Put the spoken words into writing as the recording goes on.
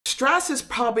stress is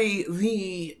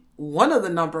probably one of the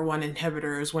number one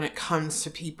inhibitors when it comes to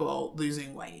people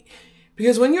losing weight.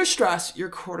 Because when you're stressed,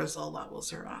 your cortisol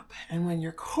levels are up. And when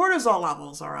your cortisol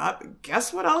levels are up,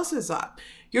 guess what else is up?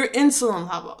 Your insulin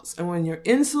levels. And when your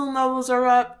insulin levels are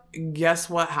up, guess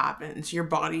what happens? Your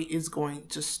body is going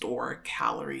to store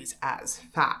calories as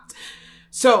fat.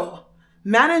 So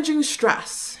managing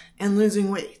stress and losing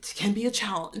weight can be a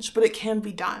challenge, but it can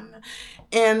be done.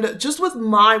 And just with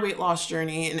my weight loss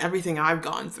journey and everything I've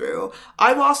gone through,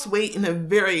 I lost weight in a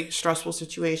very stressful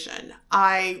situation.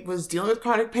 I was dealing with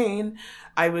chronic pain.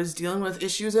 I was dealing with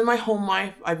issues in my home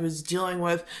life. I was dealing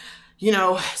with,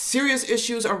 serious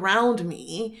issues around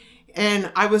me,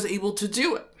 and I was able to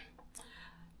do it.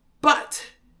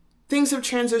 But things have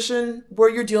transitioned where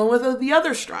you're dealing with the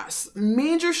other stress.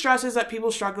 Major stresses that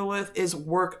people struggle with is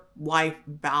work-life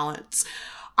balance.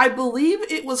 I believe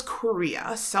it was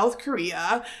South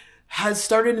Korea has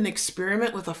started an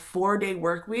experiment with a 4-day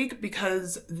work week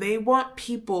because they want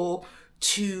people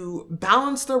to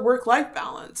balance their work-life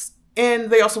balance. And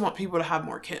they also want people to have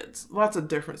more kids. Well, that's a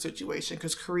different situation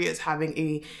because Korea is having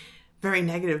a very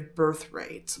negative birth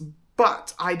rate.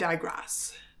 But I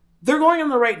digress. They're going in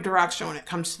the right direction when it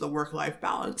comes to the work-life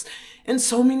balance. And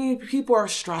so many people are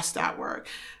stressed at work.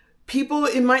 People,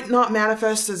 it might not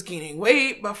manifest as gaining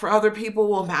weight, but for other people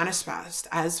will manifest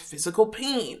as physical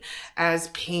pain, as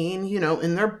pain,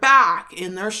 in their back,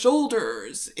 in their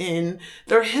shoulders, in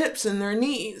their hips, in their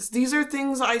knees. These are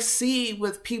things I see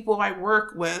with people I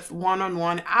work with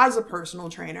one-on-one as a personal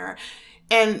trainer.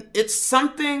 And it's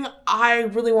something I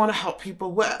really want to help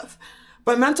people with.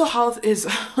 But mental health is,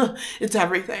 it's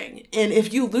everything. And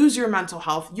if you lose your mental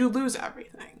health, you lose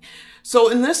everything.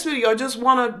 So in this video, I just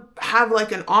want to have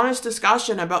an honest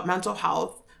discussion about mental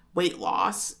health, weight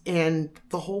loss, and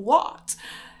the whole lot.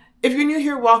 If you're new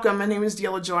here, welcome. My name is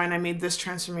Deila Joy, and I made this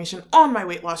transformation on my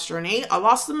weight loss journey. I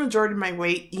lost the majority of my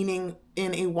weight eating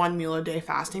in a 1 meal a day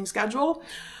fasting schedule,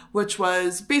 which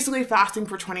was basically fasting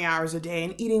for 20 hours a day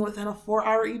and eating within a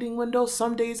 4-hour eating window.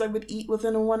 Some days I would eat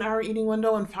within a 1-hour eating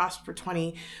window and fast for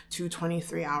 20 to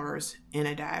 23 hours in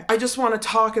a day. I just want to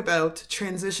talk about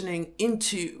transitioning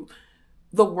into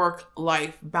the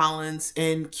work-life balance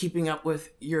and keeping up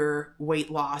with your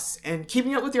weight loss and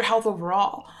keeping up with your health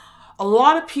overall. A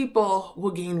lot of people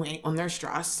will gain weight when they're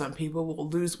stressed. Some people will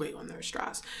lose weight when they're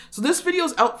stressed. So this video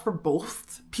is out for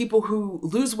both people who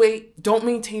lose weight, don't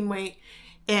maintain weight,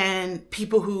 and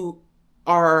people who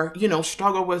are,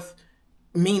 struggle with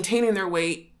maintaining their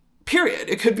weight, period.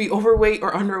 It could be overweight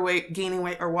or underweight, gaining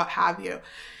weight, or what have you.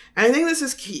 And I think this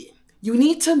is key. You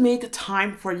need to make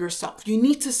time for yourself. You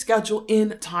need to schedule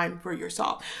in time for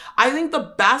yourself. I think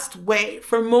the best way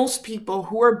for most people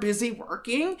who are busy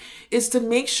working is to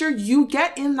make sure you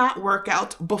get in that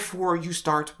workout before you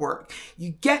start work. You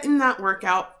get in that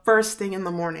workout first thing in the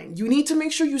morning. You need to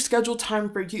make sure you schedule time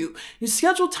for you. You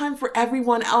schedule time for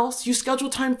everyone else. You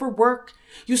schedule time for work.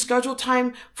 You schedule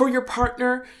time for your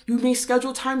partner. You may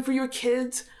schedule time for your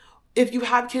kids. If you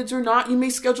have kids or not, you may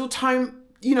schedule time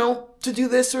to do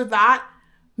this or that.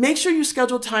 Make sure you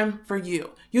schedule time for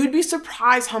you. You would be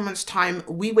surprised how much time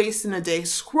we waste in a day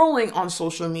scrolling on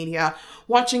social media,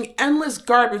 watching endless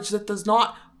garbage that does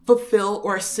not fulfill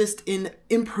or assist in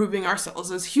improving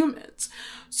ourselves as humans.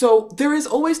 So there is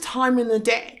always time in the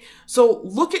day. So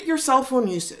look at your cell phone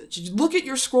usage. Look at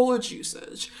your scrollage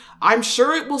usage. I'm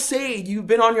sure it will say you've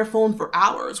been on your phone for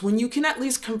hours when you can at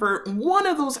least convert one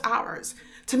of those hours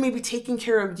to maybe taking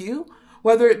care of you,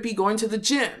 whether it be going to the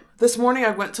gym. This morning I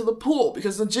went to the pool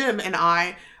because the gym and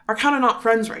I are kind of not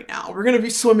friends right now. We're going to be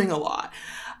swimming a lot.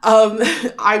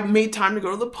 I made time to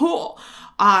go to the pool.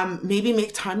 Maybe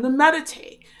make time to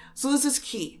meditate. So this is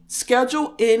key.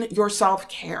 Schedule in your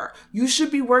self-care. You should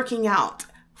be working out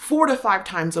 4 to 5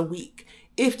 times a week.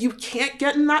 If you can't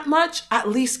get in that much, at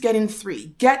least get in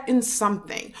 3. Get in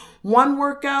something. One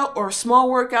workout or a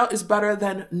small workout is better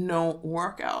than no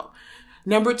workout.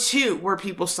 Number 2, where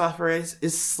people suffer is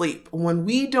sleep. When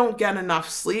we don't get enough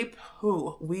sleep,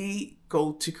 we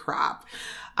go to crap.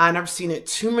 And I've seen it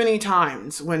too many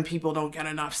times when people don't get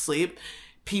enough sleep.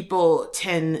 People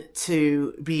tend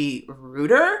to be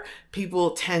ruder.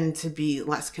 People tend to be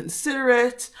less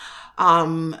considerate.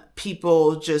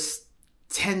 People just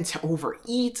tend to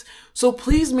overeat. So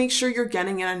please make sure you're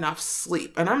getting in enough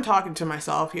sleep. And I'm talking to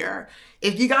myself here.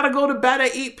 If you got to go to bed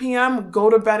at 8 p.m., go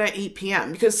to bed at 8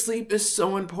 p.m. because sleep is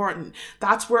so important.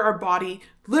 That's where our body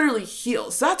literally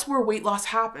heals. That's where weight loss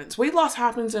happens. Weight loss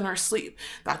happens in our sleep.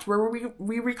 That's where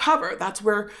we recover. That's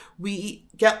where we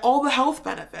get all the health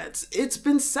benefits. It's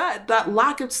been said that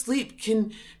lack of sleep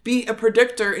can be a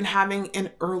predictor in having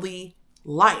an early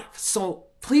life. So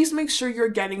please make sure you're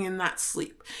getting in that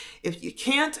sleep. If you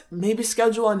can't, maybe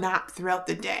schedule a nap throughout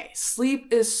the day.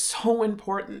 Sleep is so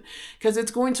important because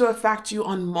it's going to affect you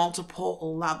on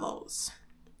multiple levels.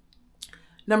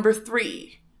 Number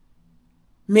 3,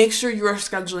 make sure you are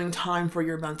scheduling time for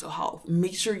your mental health.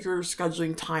 Make sure you're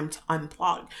scheduling time to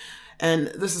unplug. And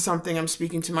this is something I'm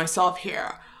speaking to myself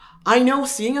here. I know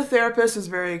seeing a therapist is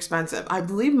very expensive. I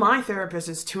believe my therapist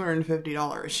is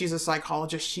 $250. She's a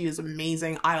psychologist. She is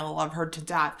amazing. I love her to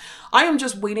death. I am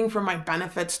just waiting for my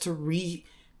benefits to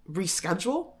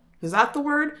reschedule. Is that the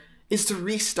word? Is to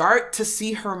restart to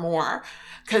see her more.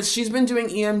 Because she's been doing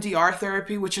EMDR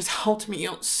therapy, which has helped me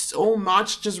out so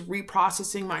much, just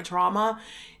reprocessing my trauma.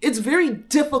 It's very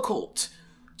difficult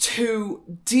to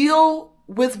deal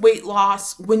with weight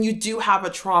loss when you do have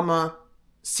a trauma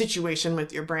situation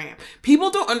with your brain.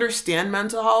 People don't understand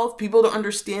mental health. People don't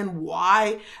understand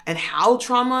why and how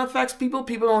trauma affects people.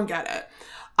 People don't get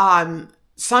it.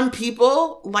 Some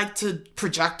people like to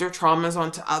project their traumas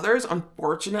onto others,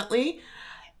 unfortunately,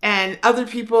 and other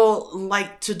people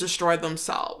like to destroy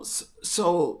themselves.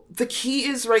 So the key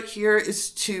is right here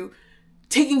is to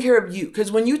taking care of you.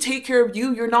 Because when you take care of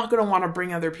you, you're not going to want to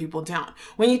bring other people down.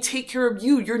 When you take care of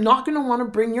you, you're not going to want to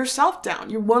bring yourself down.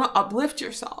 You want to uplift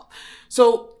yourself.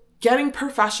 So getting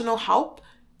professional help,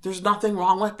 there's nothing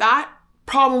wrong with that.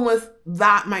 Problem with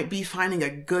that might be finding a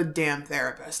good damn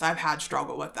therapist. I've had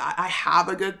struggle with that. I have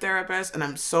a good therapist and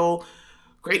I'm so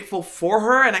grateful for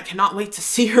her and I cannot wait to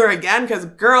see her again because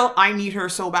girl, I need her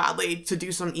so badly to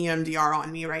do some EMDR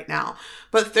on me right now.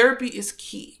 But therapy is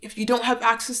key. If you don't have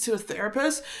access to a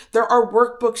therapist, there are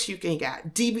workbooks you can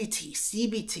get, DBT,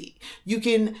 CBT. You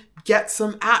can get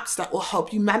some apps that will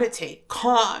help you meditate.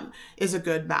 Calm is a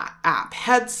good app.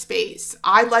 Headspace.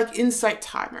 I like Insight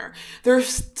Timer. There's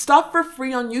stuff for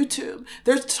free on YouTube.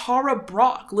 There's Tara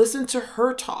Brach. Listen to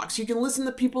her talks. You can listen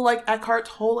to people like Eckhart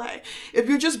Tolle. If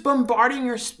you're just bombarding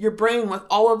your brain with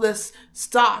all of this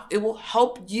stuff, it will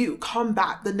help you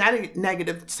combat the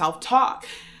negative self-talk.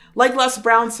 Like Les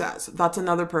Brown says, that's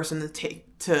another person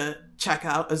to check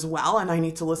out as well. And I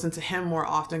need to listen to him more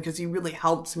often because he really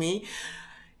helps me.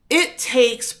 It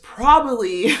takes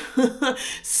probably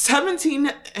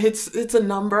 17, it's a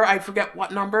number, I forget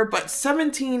what number, but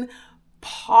 17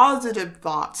 positive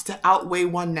thoughts to outweigh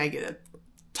one negative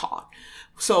talk.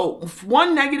 So if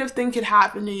one negative thing could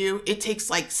happen to you, it takes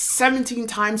like 17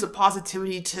 times of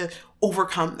positivity to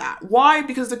overcome that. Why?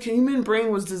 Because the human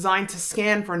brain was designed to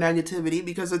scan for negativity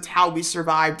because it's how we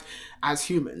survived as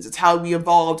humans. It's how we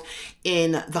evolved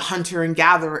in the hunter and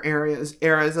gatherer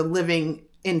eras of living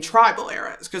in tribal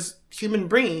eras, because human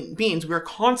beings, we're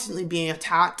constantly being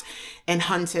attacked and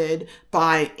hunted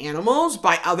by animals,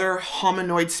 by other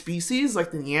hominoid species like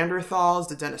the Neanderthals,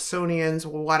 the Denisonians,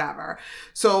 whatever.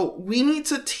 So we need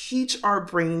to teach our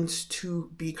brains to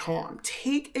be calm.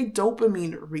 Take a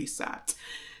dopamine reset.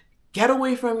 Get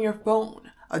away from your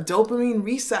phone. A dopamine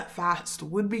reset fast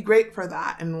would be great for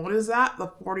that. And what is that? The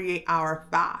 48-hour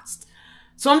fast.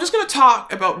 So I'm just going to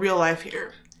talk about real life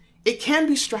here. It can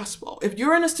be stressful. If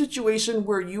you're in a situation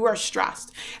where you are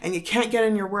stressed and you can't get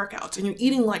in your workouts and you're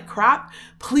eating like crap,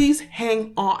 please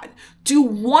hang on. Do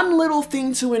one little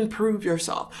thing to improve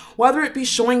yourself, whether it be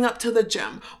showing up to the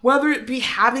gym, whether it be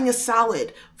having a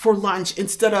salad for lunch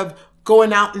instead of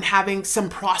going out and having some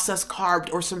processed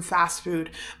carb or some fast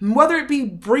food, whether it be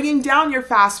bringing down your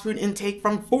fast food intake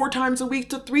from 4 times a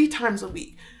week to 3 times a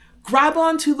week. Grab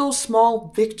onto those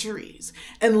small victories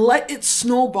and let it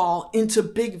snowball into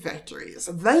big victories.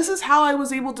 This is how I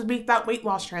was able to make that weight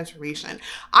loss transformation.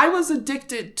 I was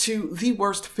addicted to the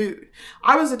worst food.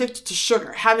 I was addicted to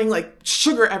sugar, having like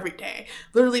sugar every day,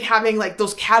 literally having like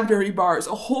those Cadbury bars,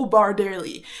 a whole bar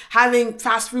daily, having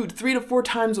fast food 3 to 4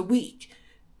 times a week.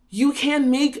 You can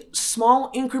make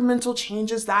small incremental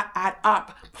changes that add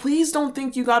up. Please don't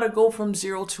think you gotta go from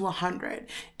 0 to 100.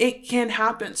 It can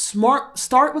happen.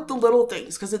 Start with the little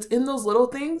things, because it's in those little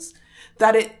things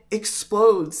that it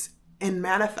explodes and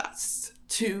manifests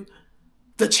to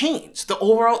the change, the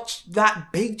overall, that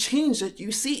big change that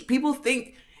you see. People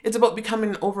think it's about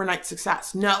becoming an overnight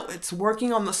success. No, it's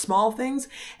working on the small things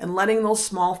and letting those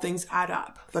small things add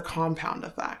up, the compound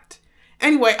effect.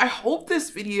 Anyway, I hope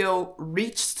this video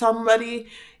reached somebody.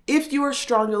 If you are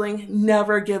struggling,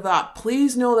 never give up.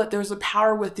 Please know that there's a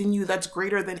power within you that's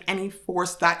greater than any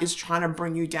force that is trying to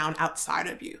bring you down outside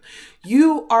of you.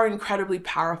 You are incredibly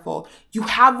powerful. You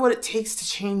have what it takes to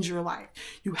change your life.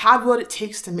 You have what it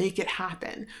takes to make it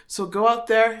happen. So go out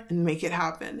there and make it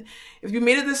happen. If you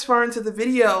made it this far into the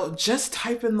video, just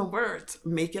type in the words,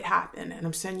 make it happen. And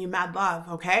I'm sending you mad love,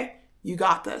 okay? You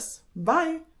got this.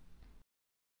 Bye.